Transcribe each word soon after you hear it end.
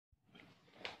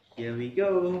Here we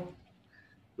go.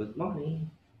 Good morning.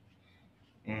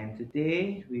 And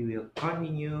today we will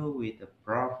continue with the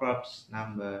Proverbs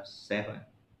number 7.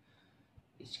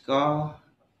 It's called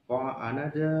For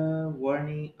Another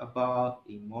Warning About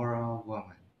Immoral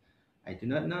Woman. I do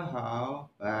not know how,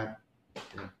 but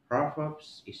the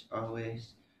Proverbs is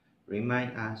always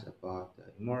remind us about the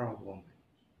immoral woman.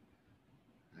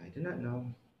 I do not know,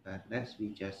 but let's we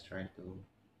just try to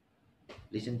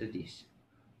listen to this.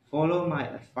 Follow my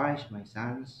advice, my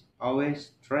sons.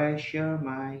 Always treasure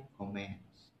my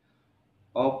commands.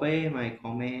 Obey my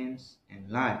commands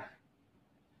and life.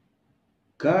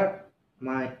 Guard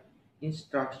my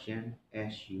instruction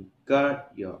as you guard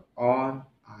your own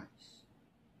eyes.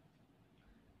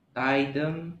 Tie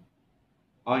them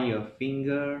on your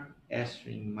finger as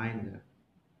reminder.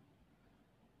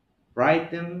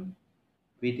 Write them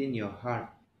within your heart.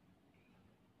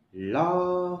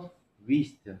 Love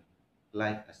wisdom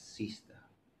like a sister.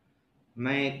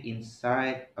 Make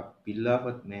inside a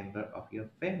beloved member of your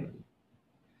family.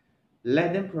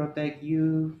 Let them protect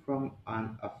you from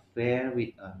an affair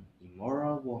with an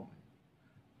immoral woman,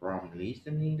 from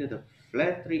listening to the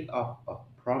flattery of a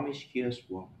promiscuous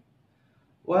woman.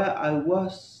 While I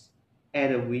was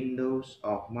at the windows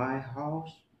of my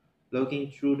house,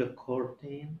 looking through the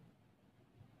curtain,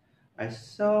 I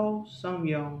saw some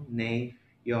young men,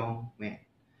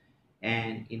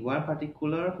 and in one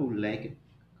particular who lacked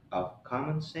of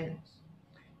common sense.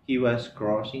 He was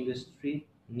crossing the street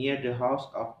near the house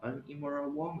of an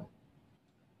immoral woman,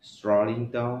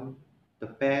 strolling down the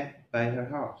path by her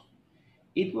house.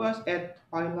 It was at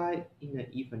twilight in the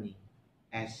evening,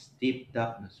 as deep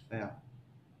darkness fell.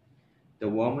 The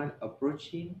woman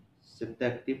approaching,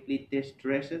 seductively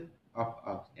distressed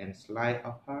of and slight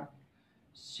of heart,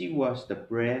 she was the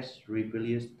brash,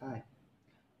 rebellious type,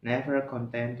 never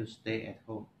content to stay at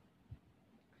home.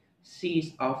 She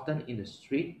is often in the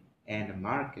street and the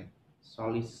market,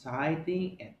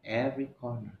 soliciting at every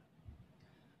corner.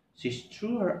 She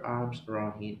threw her arms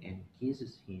around him and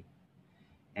kisses him,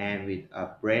 and with a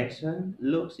brazen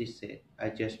look she said, I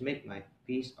just make my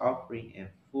peace offering and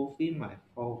fulfill my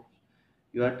vows.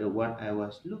 You are the one I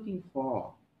was looking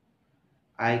for.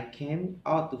 I came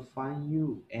out to find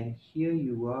you, and here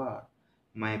you are.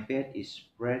 My bed is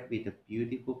spread with the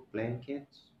beautiful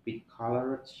blankets, with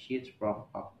colored sheets from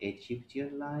of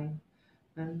Egyptian line,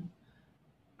 and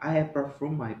I have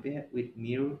perfumed my bed with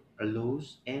myrrh,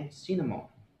 aloes, and cinnamon.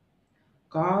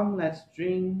 Come, let's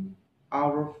drink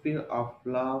our fill of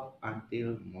love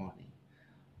until morning.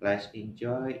 Let's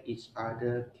enjoy each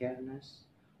other's careness,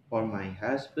 for my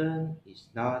husband is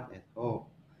not at home.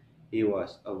 He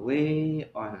was away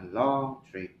on a long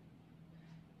trip.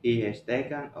 He has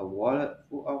taken a wallet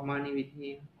full of money with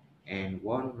him and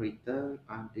won't return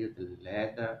until the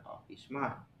latter of this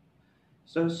month.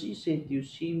 So she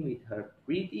seduced him with her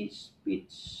pretty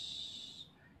speech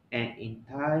and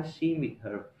enticed him with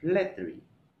her flattery.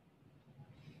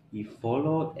 He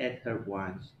followed at her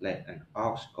once like an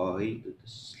ox going to the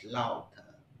slaughter.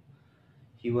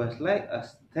 He was like a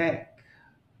stag,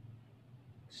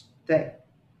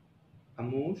 a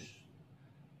moose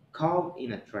caught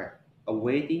in a trap,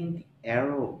 awaiting the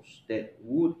arrows that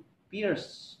would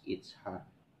pierce its heart.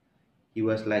 He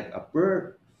was like a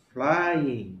bird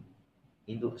flying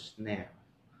into a snare,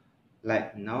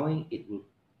 like knowing it would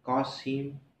cost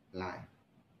him life.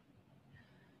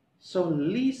 So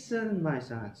listen, my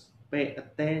sons, pay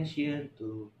attention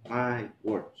to my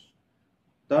words.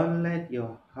 Don't let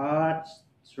your heart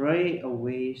stray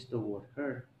away toward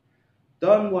her.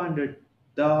 Don't wander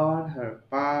down her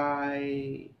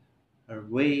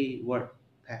wayward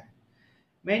path.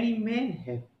 Many men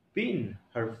have been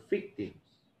her victims.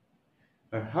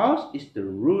 Her house is the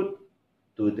road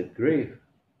to the grave,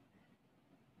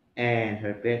 and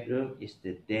her bedroom is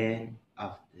the den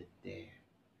of the dead.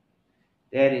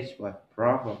 That is what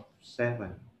Proverbs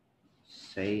 7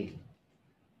 saying.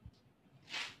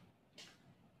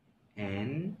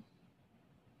 And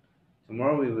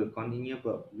tomorrow we will continue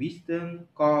about wisdom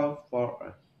call for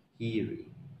a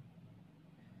hearing.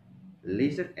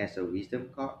 Listen as a wisdom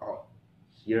call out.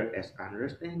 Hear as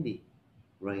understanding.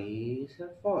 Raise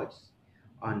her voice.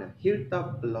 On the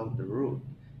hilltop along the road,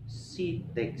 she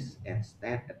takes and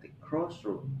stands at the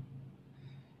crossroad,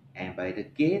 and by the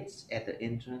gates at the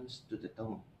entrance to the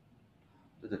town.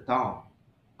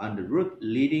 On the road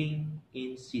leading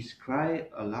in, she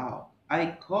cried aloud,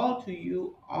 I call to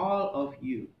you, all of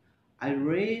you. I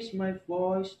raise my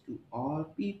voice to all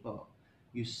people.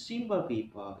 You simple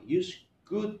people, use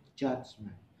good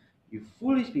judgment. You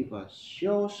foolish people,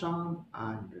 show some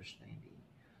understanding.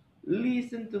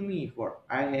 Listen to me, for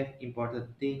I have important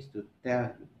things to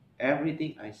tell you.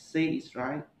 everything I say is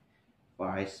right, for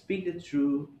I speak the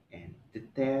truth and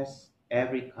detest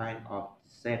every kind of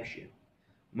deception.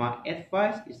 My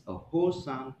advice is a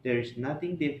wholesome, there is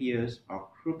nothing devious or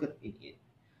crooked in it.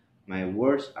 My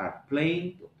words are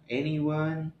plain to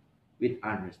anyone with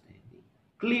understanding,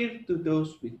 clear to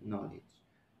those with knowledge.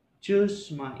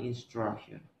 Choose my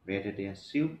instruction rather than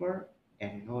silver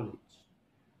and knowledge,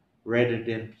 rather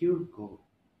than pure gold.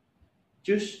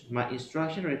 Choose my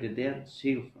instruction rather than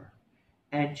silver,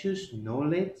 and choose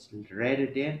knowledge rather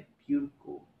than pure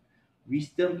gold.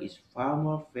 Wisdom is far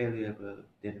more valuable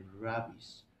than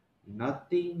rubies.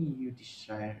 Nothing you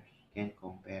desire can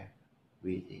compare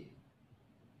with it.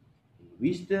 In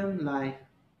wisdom, life,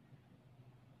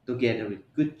 together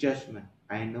with good judgment,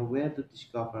 I know where to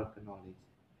discover knowledge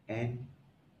and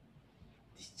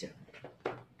discern.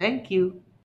 Thank you.